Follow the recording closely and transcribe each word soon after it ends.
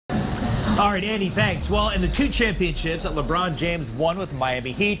All right, Andy, thanks. Well, in the two championships that LeBron James won with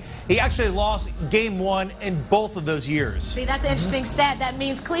Miami Heat, he actually lost game one in both of those years. See, that's an interesting stat. That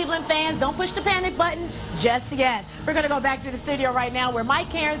means Cleveland fans, don't push the panic button just yet. We're going to go back to the studio right now where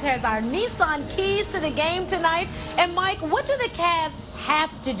Mike Cairns has our Nissan keys to the game tonight. And, Mike, what do the Cavs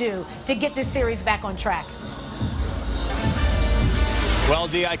have to do to get this series back on track? Well,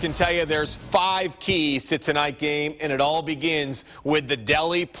 D, I can tell you there's 5 keys to tonight's game, and it all begins with the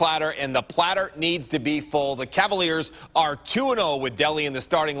deli platter, and the platter needs to be full. The Cavaliers are 2-0 with Deli in the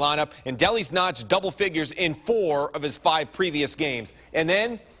starting lineup, and Deli's notched double figures in 4 of his 5 previous games. And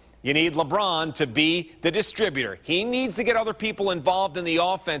then you need LeBron to be the distributor. He needs to get other people involved in the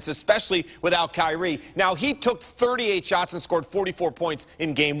offense, especially without Kyrie. Now, he took 38 shots and scored 44 points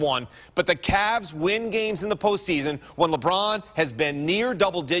in game 1. But the Cavs win games in the postseason when LeBron has been near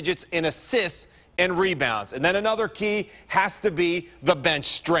double digits in assists and rebounds. And then another key has to be the bench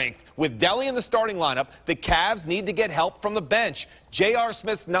strength. With Deli in the starting lineup, the Cavs need to get help from the bench. J.R.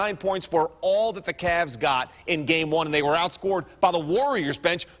 Smith's 9 points were all that the Cavs got in game 1, and they were outscored by the Warriors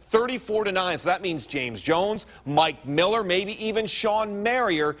bench 34-9. So that means James Jones, Mike Miller, maybe even Sean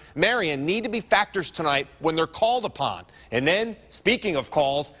Marion need to be factors tonight when they're called upon. And then, speaking of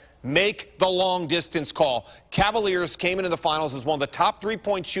calls, make the long-distance call. Cavaliers came into the finals as one of the top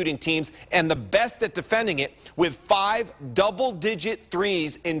 3-point shooting teams and the best at defending it with 5 double-digit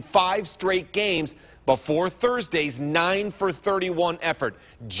threes in 5 straight games before Thursday's 9-for-31 effort.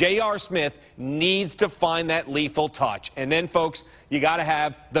 J.R. Smith needs to find that lethal touch. And then, folks, you got to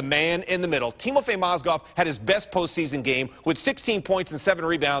have the man in the middle. Timofey Mozgov had his best postseason game with 16 points and 7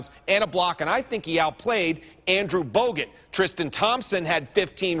 rebounds and a block, and I think he outplayed Andrew Bogut. Tristan Thompson had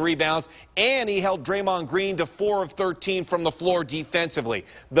 15 rebounds, and he held Draymond Green to 4 of 13 from the floor defensively.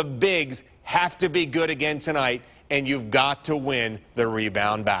 The bigs have to be good again tonight, and you've got to win the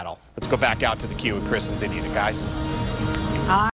rebound battle. Let's go back out to the queue with Chris and Danita, guys.